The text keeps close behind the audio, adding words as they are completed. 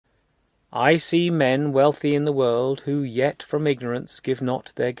I see men wealthy in the world, who yet from ignorance give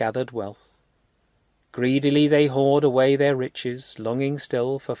not their gathered wealth. Greedily they hoard away their riches, longing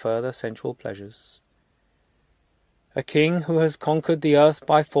still for further sensual pleasures. A king who has conquered the earth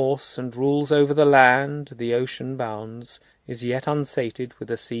by force, and rules over the land the ocean bounds, is yet unsated with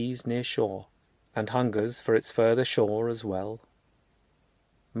the sea's near shore, and hungers for its further shore as well.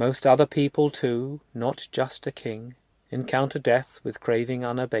 Most other people too, not just a king, encounter death with craving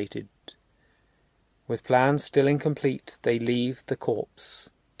unabated. With plans still incomplete they leave the corpse,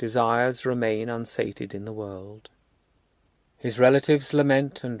 desires remain unsated in the world. His relatives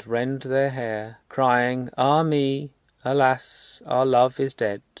lament and rend their hair, crying, "Ah me! Alas, our love is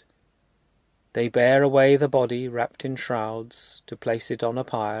dead." They bear away the body wrapped in shrouds, to place it on a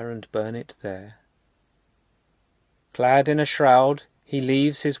pyre and burn it there. Clad in a shroud, he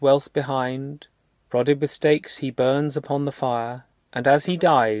leaves his wealth behind, prodded with stakes he burns upon the fire, and as he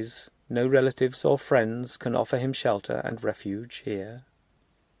dies, no relatives or friends can offer him shelter and refuge here.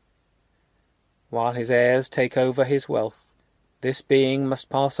 While his heirs take over his wealth, this being must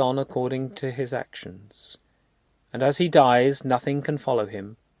pass on according to his actions, and as he dies nothing can follow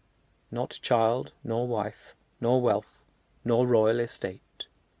him, not child, nor wife, nor wealth, nor royal estate.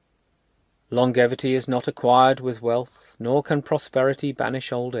 Longevity is not acquired with wealth, nor can prosperity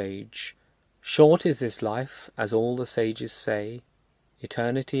banish old age. Short is this life, as all the sages say.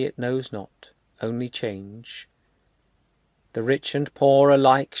 Eternity it knows not, only change. The rich and poor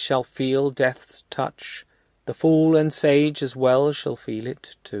alike shall feel death's touch, the fool and sage as well shall feel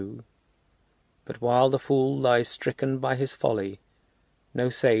it too. But while the fool lies stricken by his folly, no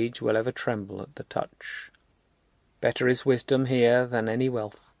sage will ever tremble at the touch. Better is wisdom here than any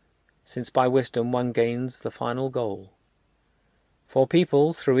wealth, since by wisdom one gains the final goal. For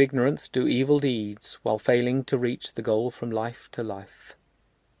people through ignorance do evil deeds, while failing to reach the goal from life to life.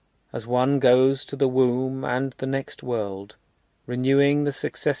 As one goes to the womb and the next world, renewing the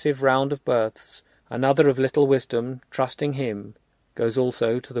successive round of births, another of little wisdom, trusting him, goes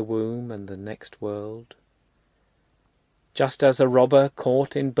also to the womb and the next world. Just as a robber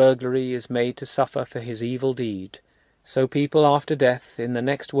caught in burglary is made to suffer for his evil deed, so people after death in the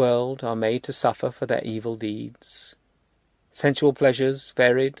next world are made to suffer for their evil deeds. Sensual pleasures,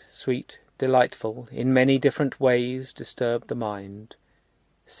 varied, sweet, delightful, in many different ways disturb the mind.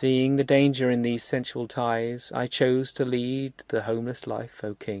 Seeing the danger in these sensual ties, I chose to lead the homeless life,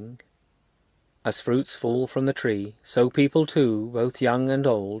 O king. As fruits fall from the tree, so people too, both young and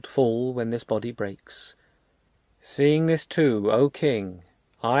old, fall when this body breaks. Seeing this too, O king,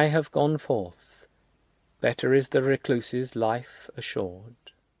 I have gone forth. Better is the recluse's life assured.